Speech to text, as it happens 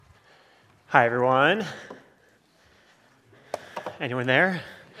Hi, everyone. Anyone there?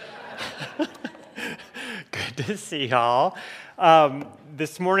 Good to see y'all.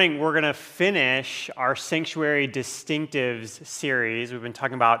 This morning, we're going to finish our Sanctuary Distinctives series. We've been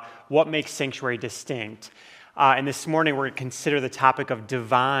talking about what makes Sanctuary distinct. And this morning, we're going to consider the topic of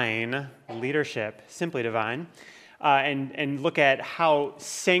divine leadership, simply divine, and look at how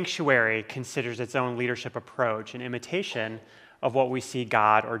Sanctuary considers its own leadership approach, an imitation of what we see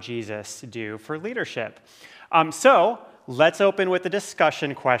God or Jesus do for leadership. So let's open with a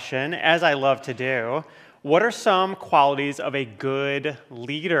discussion question, as I love to do. What are some qualities of a good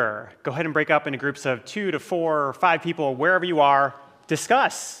leader? Go ahead and break up into groups of 2 to 4 or 5 people, wherever you are.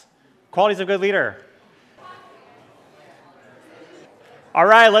 Discuss qualities of a good leader. All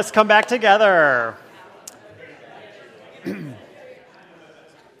right, let's come back together.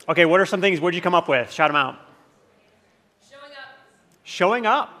 Okay, what are some things? What did you come up with? Shout them out. Showing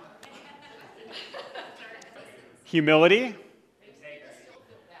up. Humility.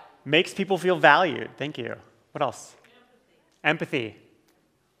 Makes people feel valued. Thank you. What else? Empathy.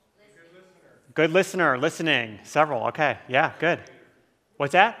 Good listener. Listening. Several. Okay. Yeah, good.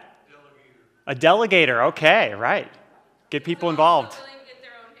 What's that? A delegator. Okay, right. Get people involved.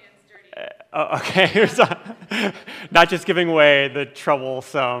 Okay. Not just giving away the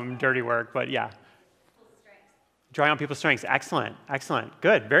troublesome, dirty work, but yeah. Drawing on people's strengths. Excellent. Excellent.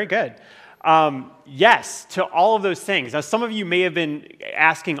 Good. Very good. Yes, to all of those things. Now, some of you may have been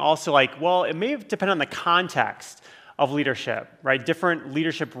asking also well, it may depend on the context of leadership, right? Different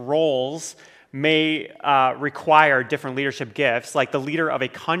leadership roles may require different leadership gifts. Like the leader of a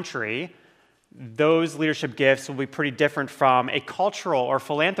country, those leadership gifts will be pretty different from a cultural or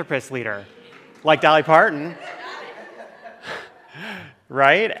philanthropist leader, like Dolly Parton.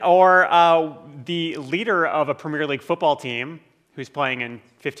 Right? Or the leader of a Premier League football team who's playing in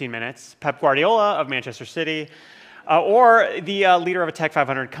 15 minutes, Pep Guardiola of Manchester City, or the leader of a Tech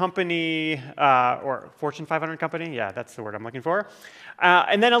 500 company, or Fortune 500 company. Yeah, that's the word I'm looking for.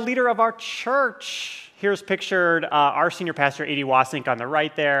 And then a leader of our church. Here's pictured our senior pastor, Edie Wasink, on the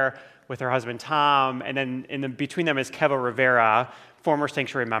right there with her husband, Tom. And then between them is Kevo Rivera, former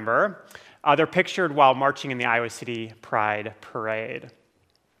Sanctuary member. They're pictured while marching in the Iowa City Pride Parade.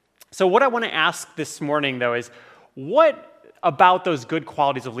 So what I want to ask this morning, though, is what about those good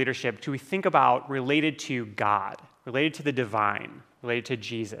qualities of leadership do we think about related to God, related to the divine, related to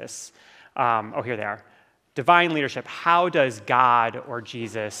Jesus? Here they are. Divine leadership. How does God or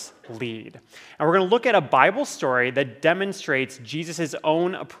Jesus lead? And we're going to look at a Bible story that demonstrates Jesus'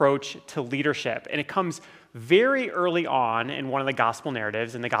 own approach to leadership. And it comes very early on in one of the gospel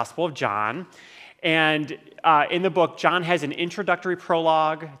narratives, in the Gospel of John. And in the book, John has an introductory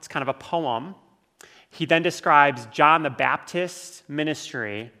prologue. It's kind of a poem. He then describes John the Baptist's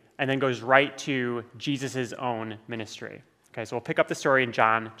ministry and then goes right to Jesus' own ministry. Okay, so we'll pick up the story in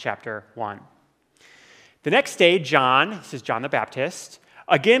John chapter 1. The next day, John, this is John the Baptist,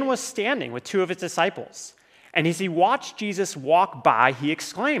 again was standing with 2 of his disciples. And as he watched Jesus walk by, he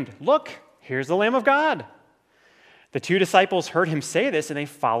exclaimed, "Look, here's the Lamb of God." The 2 disciples heard him say this, and they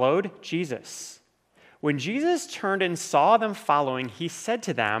followed Jesus. When Jesus turned and saw them following, he said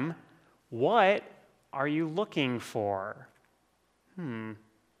to them, "What are you looking for?"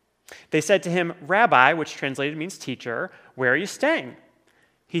 They said to him, "Rabbi," which translated means teacher, "where are you staying?"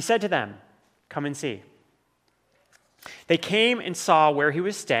 He said to them, "Come and see." They came and saw where he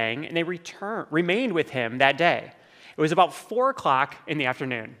was staying, and they remained with him that day. It was about 4:00 in the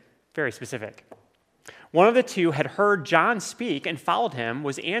afternoon, very specific. One of the 2 had heard John speak and followed him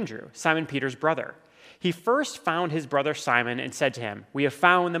was Andrew, Simon Peter's brother. He first found his brother Simon and said to him, "We have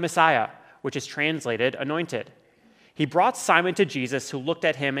found the Messiah," which is translated anointed. He brought Simon to Jesus, who looked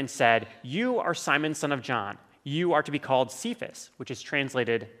at him and said, "You are Simon, son of John. You are to be called Cephas," which is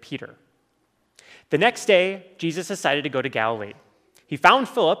translated Peter. The next day, Jesus decided to go to Galilee. He found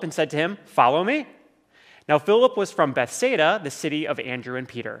Philip and said to him, "Follow me." Now Philip was from Bethsaida, the city of Andrew and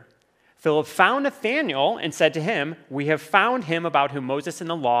Peter. Philip found Nathanael and said to him, "We have found him about whom Moses in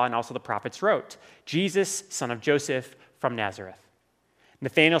the law and also the prophets wrote, Jesus, son of Joseph from Nazareth."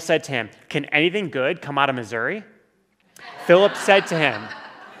 Nathanael said to him, "Can anything good come out of Missouri?" Philip said to him,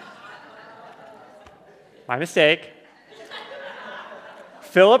 "My mistake."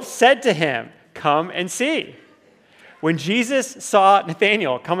 Philip said to him, "Come and see." When Jesus saw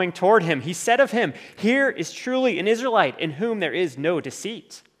Nathanael coming toward him, he said of him, "Here is truly an Israelite in whom there is no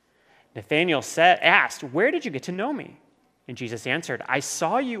deceit." Nathanael asked, "Where did you get to know me?" And Jesus answered, "I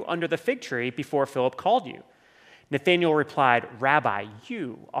saw you under the fig tree before Philip called you." Nathanael replied, "Rabbi,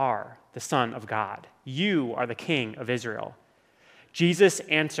 you are the Son of God. You are the King of Israel." Jesus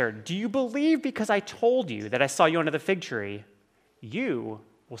answered, "Do you believe because I told you that I saw you under the fig tree? You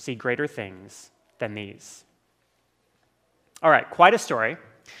will see greater things than these." All right, quite a story.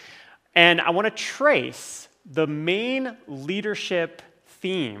 And I want to trace the main leadership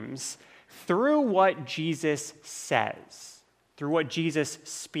themes through what Jesus says, through what Jesus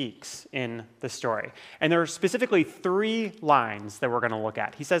speaks in the story. And there are specifically 3 lines that we're going to look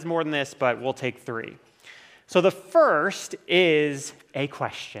at. He says more than this, but we'll take 3. So the first is a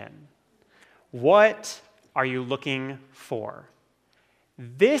question. What are you looking for?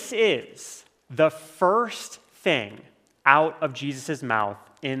 This is the first thing out of Jesus' mouth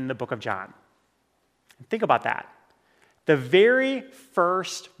in the book of John. Think about that. The very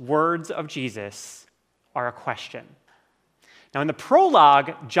first words of Jesus are a question. Now, in the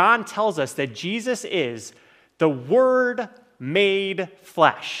prologue, John tells us that Jesus is the Word made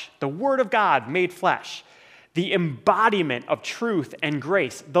flesh, the Word of God made flesh, the embodiment of truth and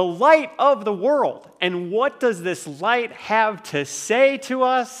grace, the light of the world. And what does this light have to say to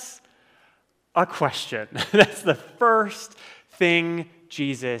us? A question. That's the first thing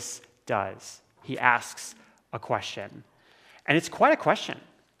Jesus does. He asks a question. And it's quite a question.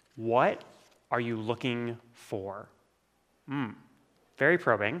 What are you looking for? Very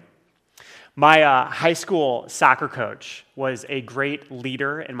probing. My high school soccer coach was a great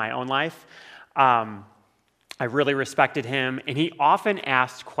leader in my own life. I really respected him, and he often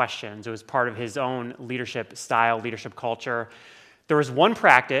asked questions. It was part of his own leadership style, leadership culture. There was one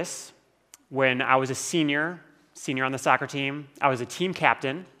practice when I was a senior on the soccer team. I was a team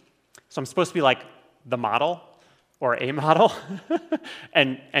captain, so I'm supposed to be like the model or a model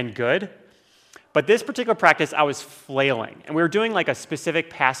and good. But this particular practice, I was flailing, and we were doing like a specific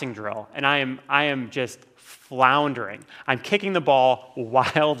passing drill, and I am just floundering. I'm kicking the ball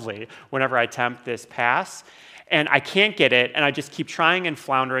wildly whenever I attempt this pass, and I can't get it, and I just keep trying and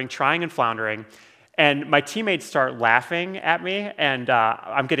floundering, and my teammates start laughing at me, and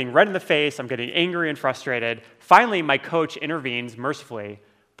I'm getting red in the face, I'm getting angry and frustrated. Finally, my coach intervenes mercifully,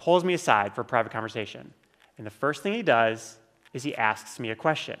 pulls me aside for a private conversation, and the first thing he does is he asks me a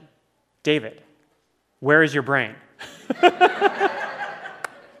question. "David, where is your brain?"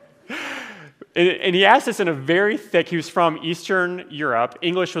 And he asked this in a very thick, he was from Eastern Europe.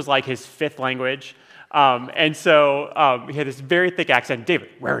 English was like his 5th language. And so he had this very thick accent. "David,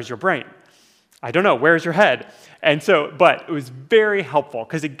 where is your brain?" "I don't know, where is your head?" And so, but it was very helpful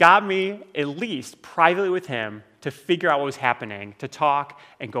because it got me, at least privately with him, to figure out what was happening, to talk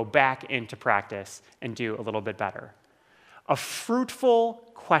and go back into practice and do a little bit better. A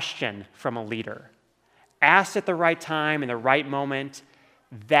fruitful question from a leader, asked at the right time in the right moment,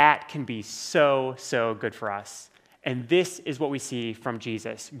 that can be so, so good for us. And this is what we see from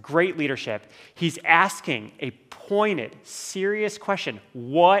Jesus. Great leadership. He's asking a pointed, serious question.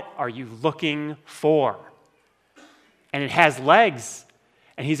 What are you looking for? And it has legs.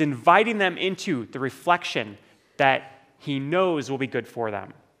 And he's inviting them into the reflection that he knows will be good for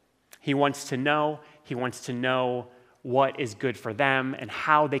them. He wants to know what is good for them and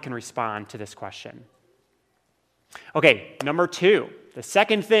how they can respond to this question. Okay, number 2, the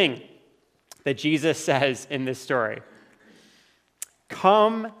second thing that Jesus says in this story.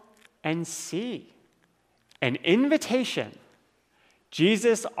 Come and see. An invitation.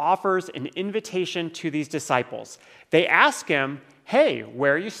 Jesus offers an invitation to these disciples. They ask him, "Hey,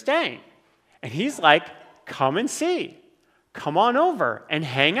 where are you staying?" And he's like, "Come and see. Come on over and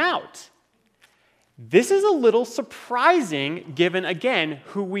hang out." This is a little surprising given, again,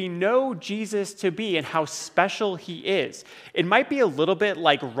 who we know Jesus to be and how special he is. It might be a little bit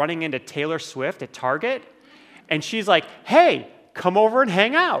like running into Taylor Swift at Target, and she's like, "Hey, come over and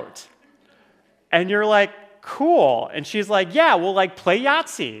hang out." And you're like, "Cool." And she's like, "Yeah, we'll like play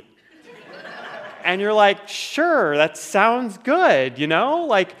Yahtzee." And you're like, "Sure, that sounds good, you know?"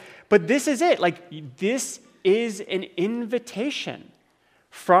 But this is it. This is an invitation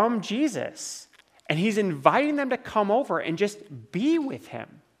from Jesus. And he's inviting them to come over and just be with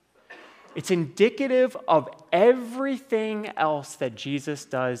him. It's indicative of everything else that Jesus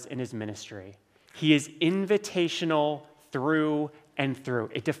does in his ministry. He is invitational through and through.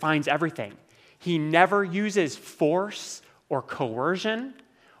 It defines everything. He never uses force or coercion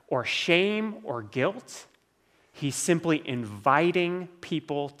or shame or guilt. He's simply inviting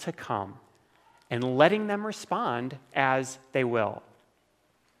people to come and letting them respond as they will.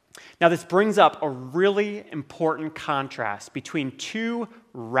 Now, this brings up a really important contrast between 2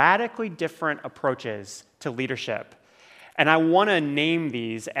 radically different approaches to leadership. And I want to name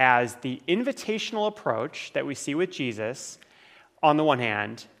these as the invitational approach that we see with Jesus on the one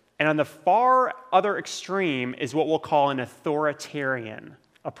hand, And on the far other extreme is what we'll call an authoritarian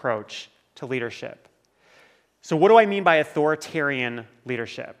approach to leadership. So what do I mean by authoritarian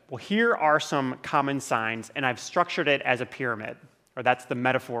leadership? Well, here are some common signs, and I've structured it as a pyramid, or that's the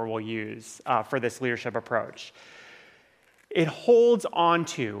metaphor we'll use for this leadership approach. It holds on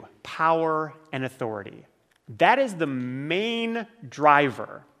to power and authority. That is the main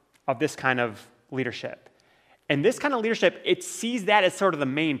driver of this kind of leadership. And this kind of leadership, it sees that as sort of the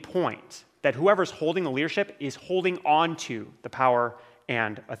main point, that whoever's holding the leadership is holding on to the power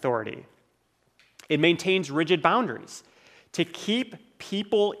and authority. It maintains rigid boundaries to keep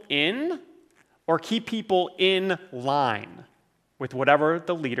people in or keep people in line with whatever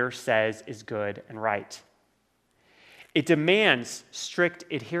the leader says is good and right. It demands strict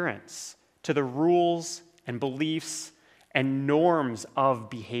adherence to the rules and beliefs and norms of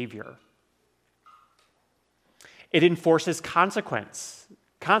behavior. It enforces consequences,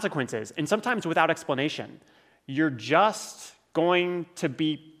 and sometimes without explanation. You're just going to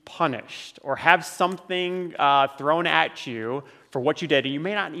be punished or have something thrown at you for what you did, and you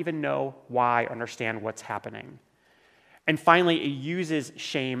may not even know why or understand what's happening. And finally, it uses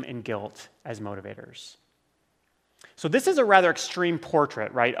shame and guilt as motivators. So this is a rather extreme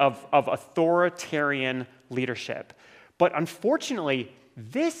portrait, right, of authoritarian leadership. But unfortunately,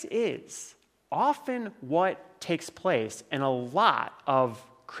 this is often what takes place in a lot of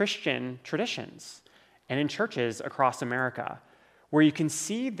Christian traditions and in churches across America, where you can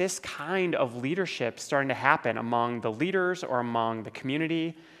see this kind of leadership starting to happen among the leaders or among the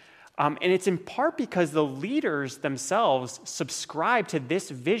community. And it's in part because the leaders themselves subscribe to this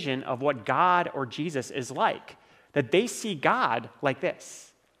vision of what God or Jesus is like, that they see God like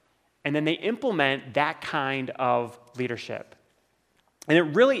this. And then they implement that kind of leadership. And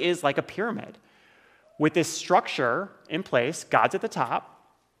it really is like a pyramid. With this structure in place, God's at the top,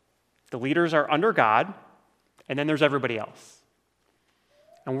 the leaders are under God, and then there's everybody else.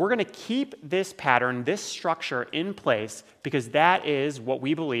 And we're going to keep this pattern, this structure in place because that is what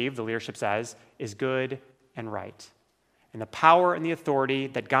we believe, the leadership says, is good and right. And the power and the authority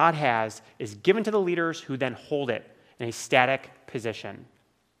that God has is given to the leaders who then hold it in a static position.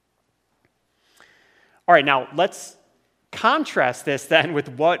 All right, now let's contrast this then with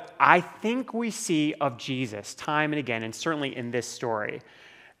what I think we see of Jesus time and again, and certainly in this story.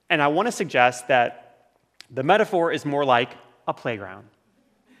 And I want to suggest that the metaphor is more like a playground.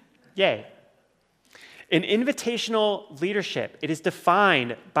 Yay. In invitational leadership, it is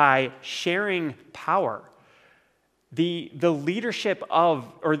defined by sharing power. The leadership of,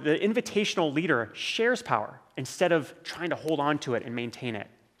 or the invitational leader shares power instead of trying to hold on to it and maintain it.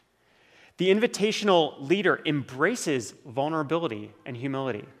 The invitational leader embraces vulnerability and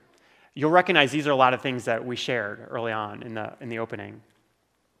humility. You'll recognize these are a lot of things that we shared early on in the opening.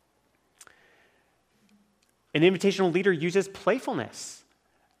 An invitational leader uses playfulness.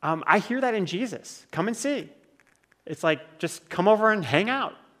 I hear that in Jesus. Come and see. It's like, just come over and hang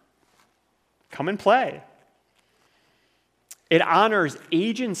out. Come and play. It honors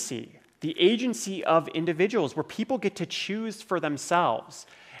agency, the agency of individuals, where people get to choose for themselves.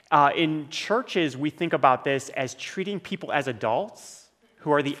 In churches, we think about this as treating people as adults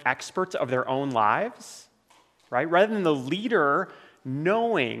who are the experts of their own lives, right? Rather than the leader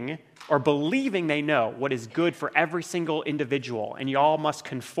knowing or believing they know what is good for every single individual, and you all must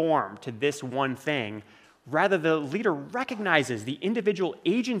conform to this one thing. Rather, the leader recognizes the individual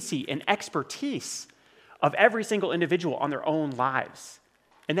agency and expertise of every single individual on their own lives,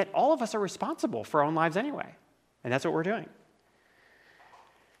 and that all of us are responsible for our own lives anyway, and that's what we're doing.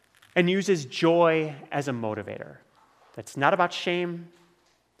 And uses joy as a motivator. That's not about shame,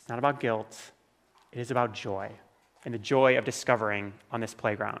 it's not about guilt, it is about joy, and the joy of discovering on this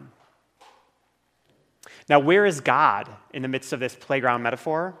playground. Now, where is God in the midst of this playground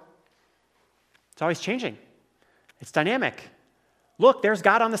metaphor? It's always changing. It's dynamic. Look, there's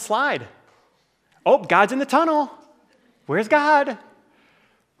God on the slide. Oh, God's in the tunnel. Where's God?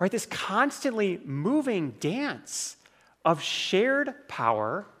 Right, this constantly moving dance of shared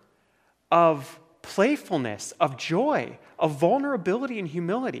power, of playfulness, of joy, of vulnerability and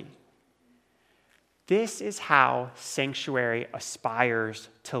humility. This is how Sanctuary aspires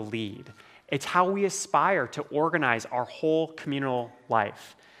to lead. It's how we aspire to organize our whole communal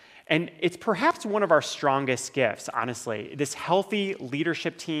life. And it's perhaps one of our strongest gifts, honestly. This healthy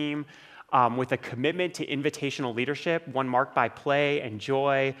leadership team with a commitment to invitational leadership, one marked by play and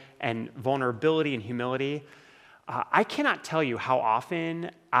joy and vulnerability and humility. I cannot tell you how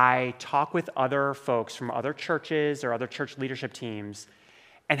often I talk with other folks from other churches or other church leadership teams,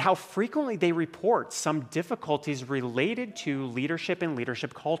 and how frequently they report some difficulties related to leadership and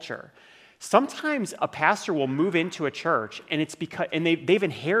leadership culture. Sometimes a pastor will move into a church, and it's because they've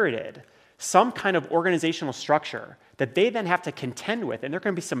inherited some kind of organizational structure that they then have to contend with, and there are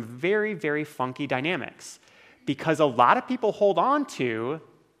going to be some very, very funky dynamics because a lot of people hold on to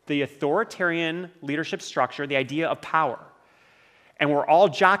the authoritarian leadership structure, the idea of power. And we're all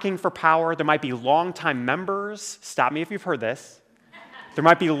jockeying for power. There might be longtime members. Stop me if you've heard this. There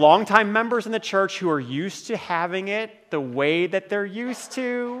might be longtime members in the church who are used to having it the way that they're used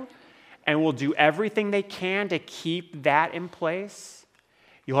to and will do everything they can to keep that in place.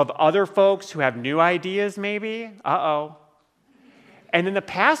 You'll have other folks who have new ideas maybe. Uh-oh. And then the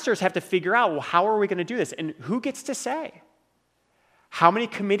pastors have to figure out, well, how are we going to do this? And who gets to say? How many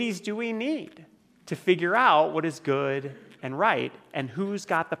committees do we need to figure out what is good and right, and who's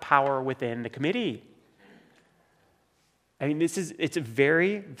got the power within the committee? I mean, it's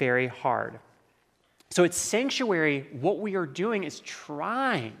very, very hard. So at Sanctuary, what we are doing is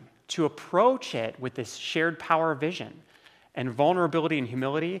trying to approach it with this shared power vision and vulnerability and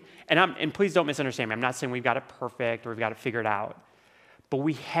humility. And please don't misunderstand me. I'm not saying we've got it perfect or we've got it figured out. But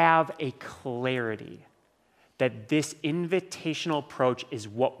we have a clarity that this invitational approach is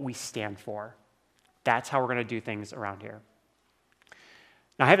what we stand for. That's how we're going to do things around here.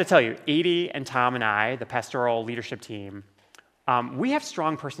 Now, I have to tell you, Edie and Tom and I, the pastoral leadership team, we have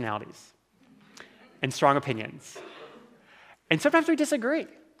strong personalities and strong opinions. And sometimes we disagree.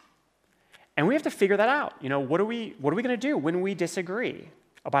 And we have to figure that out. You know, what are we going to do when we disagree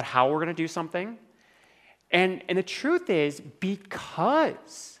about how we're going to do something? And the truth is,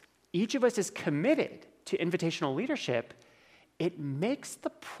 because each of us is committed to invitational leadership, it makes the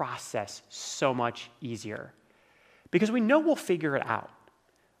process so much easier. Because we know we'll figure it out.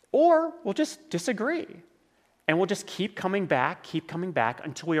 Or we'll just disagree. And we'll just keep coming back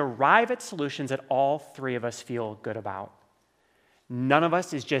until we arrive at solutions that all three of us feel good about. None of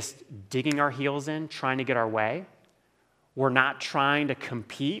us is just digging our heels in, trying to get our way. We're not trying to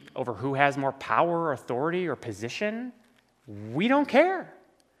compete over who has more power or authority or position. We don't care.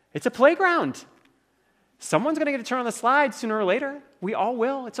 It's a playground. Someone's going to get a turn on the slide sooner or later. We all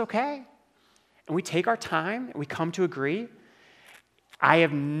will. It's okay. And we take our time, and we come to agree. I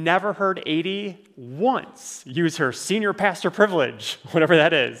have never heard Edie once use her senior pastor privilege, whatever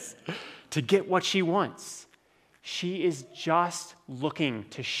that is, to get what she wants. She is just looking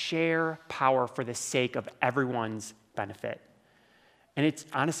to share power for the sake of everyone's benefit. And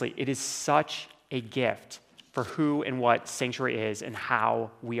it is such a gift for who and what Sanctuary is and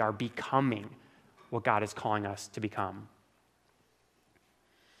how we are becoming what God is calling us to become.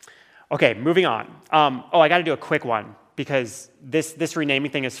 Okay, moving on. I got to do a quick one because this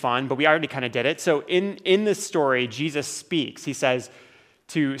renaming thing is fun, but we already kind of did it. So in this story, Jesus speaks. He says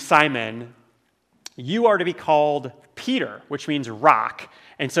to Simon, "You are to be called Peter," which means rock.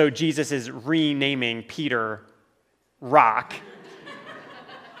 And so Jesus is renaming Peter Rock,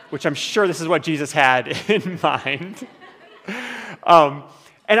 which I'm sure this is what Jesus had in mind.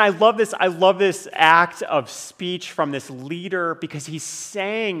 And I love this act of speech from this leader because he's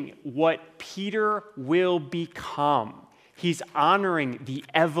saying what Peter will become. He's honoring the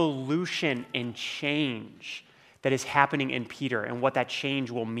evolution and change that is happening in Peter and what that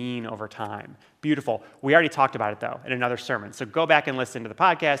change will mean over time. Beautiful. We already talked about it, though, in another sermon. So go back and listen to the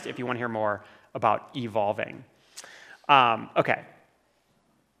podcast if you want to hear more about evolving. Okay.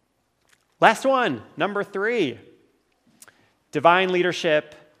 Last one, number 3. Divine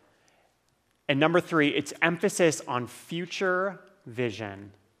leadership. And number 3, its emphasis on future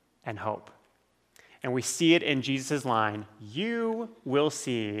vision and hope. And we see it in Jesus' line, "You will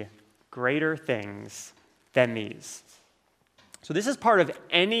see greater things than these." So this is part of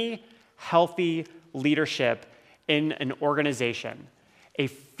any healthy leadership in an organization, a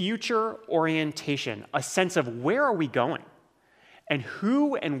future orientation, a sense of where are we going and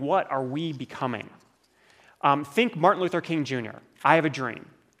who and what are we becoming. Think Martin Luther King Jr., I have a dream.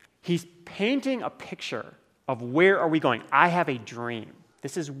 He's painting a picture of where are we going. I have a dream.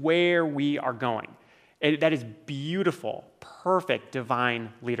 This is where we are going. That is beautiful, perfect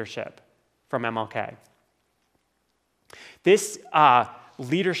divine leadership from MLK. This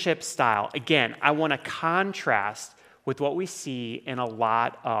leadership style, again, I want to contrast with what we see in a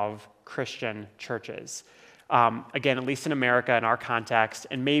lot of Christian churches. Again, at least in America, in our context,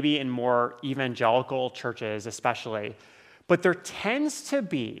 and maybe in more evangelical churches especially. But there tends to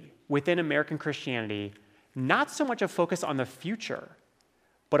be, within American Christianity, not so much a focus on the future,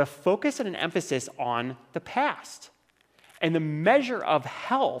 but a focus and an emphasis on the past. And the measure of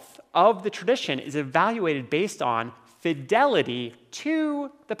health of the tradition is evaluated based on fidelity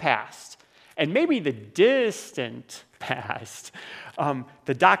to the past, and maybe the distant past,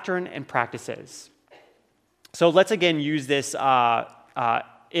 the doctrine and practices. So let's again use this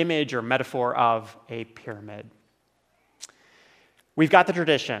image or metaphor of a pyramid. We've got the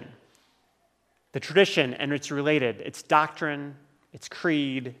tradition, and it's related. It's doctrine, it's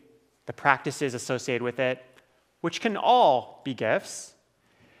creed, the practices associated with it, which can all be gifts.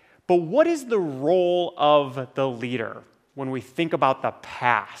 But what is the role of the leader when we think about the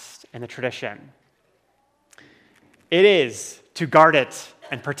past and the tradition? It is to guard it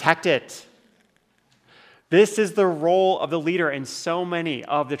and protect it. This is the role of the leader in so many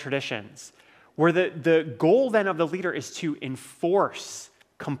of the traditions, where the goal then of the leader is to enforce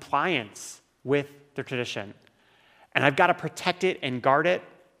compliance with the tradition. And I've got to protect it and guard it.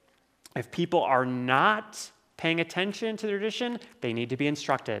 If people are not paying attention to the tradition, they need to be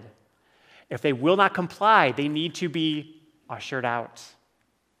instructed. If they will not comply, they need to be ushered out.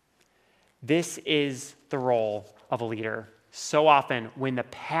 This is the role of a leader. So often, when the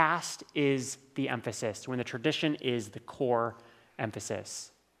past is the emphasis, when the tradition is the core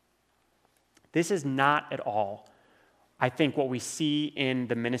emphasis. This is not at all, I think, what we see in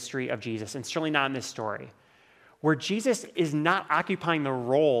the ministry of Jesus, and certainly not in this story, where Jesus is not occupying the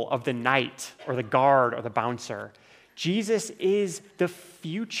role of the knight or the guard or the bouncer. Jesus is the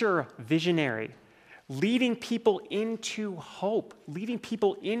future visionary, leading people into hope, leading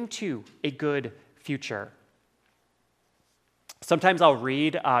people into a good future. Sometimes I'll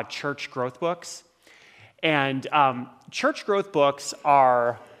read church growth books, and church growth books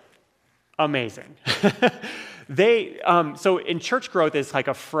are amazing. So in church growth is like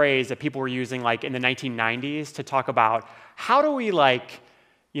a phrase that people were using like in the 1990s to talk about how do we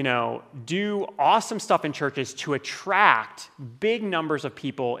do awesome stuff in churches to attract big numbers of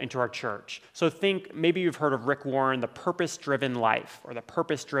people into our church. So think, maybe you've heard of Rick Warren, the purpose-driven life or the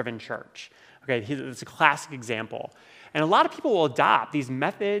purpose-driven church. Okay, it's a classic example. And a lot of people will adopt these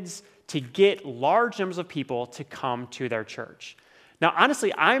methods to get large numbers of people to come to their church. Now,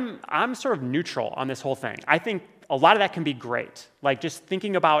 honestly, I'm sort of neutral on this whole thing. I think a lot of that can be great, like just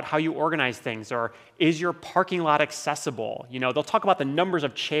thinking about how you organize things, or is your parking lot accessible? They'll talk about the numbers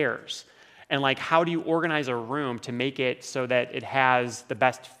of chairs and like how do you organize a room to make it so that it has the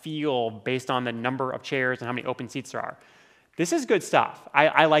best feel based on the number of chairs and how many open seats there are. This is good stuff.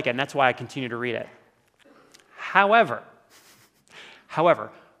 I like it, and that's why I continue to read it. However,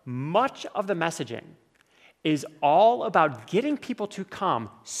 much of the messaging is all about getting people to come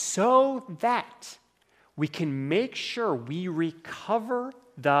so that we can make sure we recover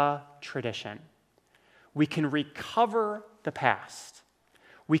the tradition. We can recover the past.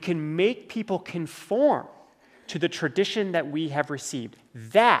 We can make people conform to the tradition that we have received.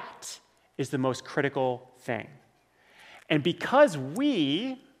 That is the most critical thing. And because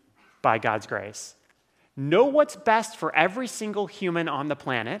we, by God's grace, know what's best for every single human on the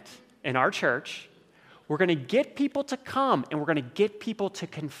planet in our church, we're going to get people to come, and we're going to get people to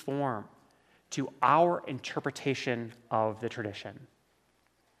conform to our interpretation of the tradition.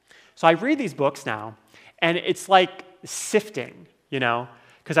 So I read these books now, and it's like sifting,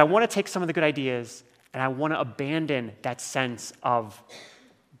 because I want to take some of the good ideas, and I want to abandon that sense of,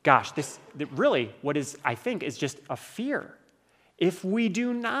 gosh, this really what is, I think, is just a fear. If we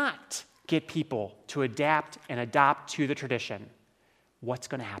do not get people to adapt and adopt to the tradition, what's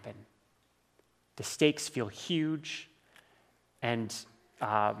going to happen? The stakes feel huge, and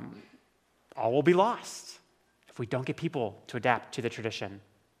all will be lost if we don't get people to adapt to the tradition.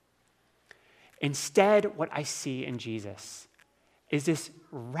 Instead, what I see in Jesus is this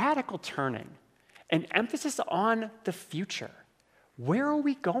radical turning, an emphasis on the future. Where are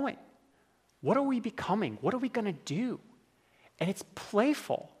we going? What are we becoming? What are we going to do? And it's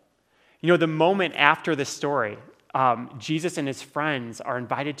playful. The moment after the story, Jesus and his friends are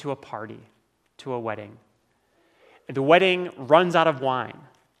invited to a party, to a wedding. And the wedding runs out of wine.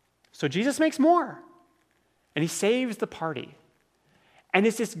 So Jesus makes more, and he saves the party. And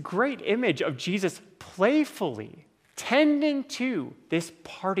it's this great image of Jesus playfully tending to this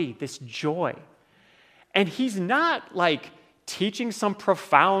party, this joy. And he's not like teaching some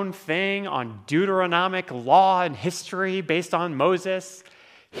profound thing on Deuteronomic law and history based on Moses.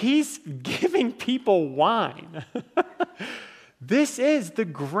 He's giving people wine. This is the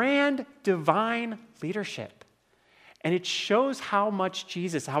grand divine leadership. And it shows how much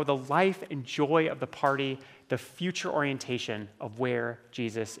Jesus, how the life and joy of the party, the future orientation of where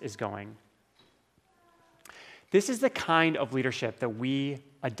Jesus is going. This is the kind of leadership that we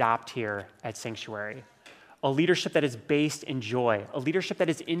adopt here at Sanctuary. A leadership that is based in joy, a leadership that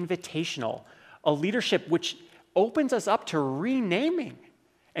is invitational, a leadership which opens us up to renaming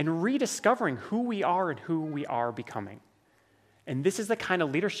and rediscovering who we are and who we are becoming. And this is the kind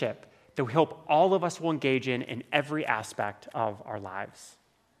of leadership that we hope all of us will engage in every aspect of our lives.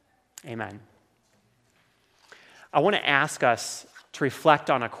 Amen. I want to ask us to reflect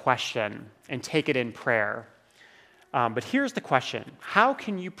on a question and take it in prayer. But here's the question. How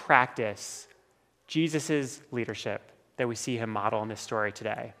can you practice Jesus' leadership that we see him model in this story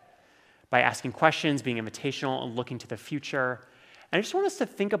today? By asking questions, being invitational, and looking to the future. And I just want us to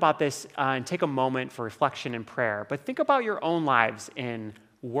think about this and take a moment for reflection and prayer. But think about your own lives in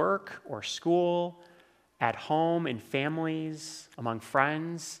work or school, at home, in families, among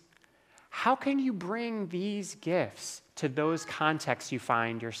friends. How can you bring these gifts to those contexts you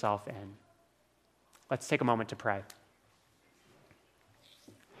find yourself in? Let's take a moment to pray.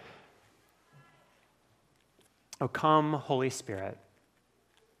 Oh, come, Holy Spirit.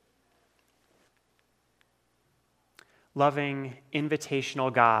 Loving,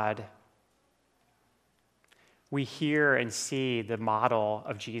 invitational God, we hear and see the model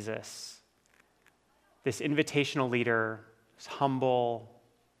of Jesus. This invitational leader who's humble,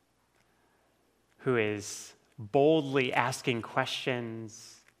 who is boldly asking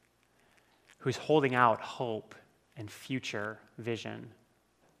questions, who's holding out hope and future vision.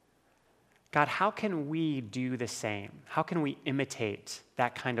 God, how can we do the same? How can we imitate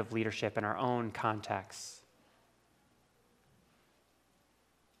that kind of leadership in our own contexts?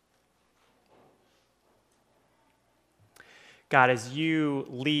 God, as you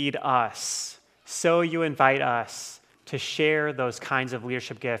lead us, so you invite us to share those kinds of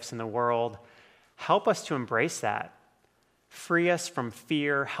leadership gifts in the world. Help us to embrace that. Free us from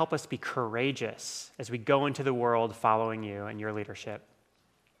fear. Help us be courageous as we go into the world following you and your leadership.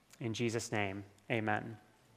 In Jesus' name, amen.